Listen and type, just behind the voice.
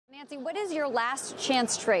Nancy, what is your last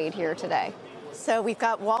chance trade here today? So we've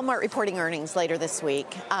got Walmart reporting earnings later this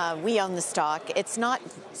week. We own the stock. It's not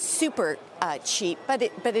super cheap, but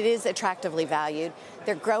it is attractively valued.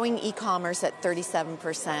 They're growing e-commerce at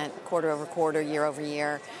 37% quarter over quarter, year over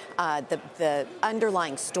year. The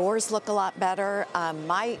underlying stores look a lot better.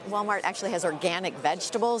 My Walmart actually has organic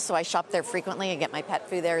vegetables, so I shop there frequently. I get my pet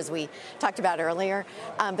food there, as we talked about earlier.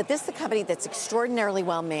 But this is a company that's extraordinarily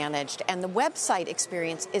well managed, and the website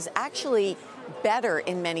experience is actually better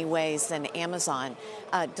in many ways than Amazon.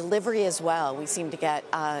 Delivery as well. We seem to get,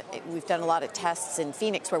 we've done a lot of tests in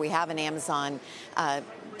Phoenix where we have an Amazon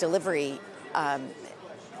delivery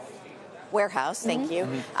warehouse, thank you,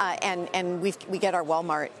 and we get our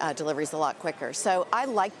Walmart deliveries a lot quicker. So I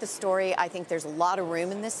like the story. I think there's a lot of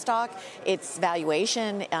room in this stock. Its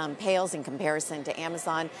valuation pales in comparison to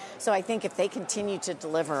Amazon. So I think if they continue to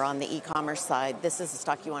deliver on the e-commerce side, this is a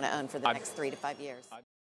stock you want to own for the next 3 to 5 years.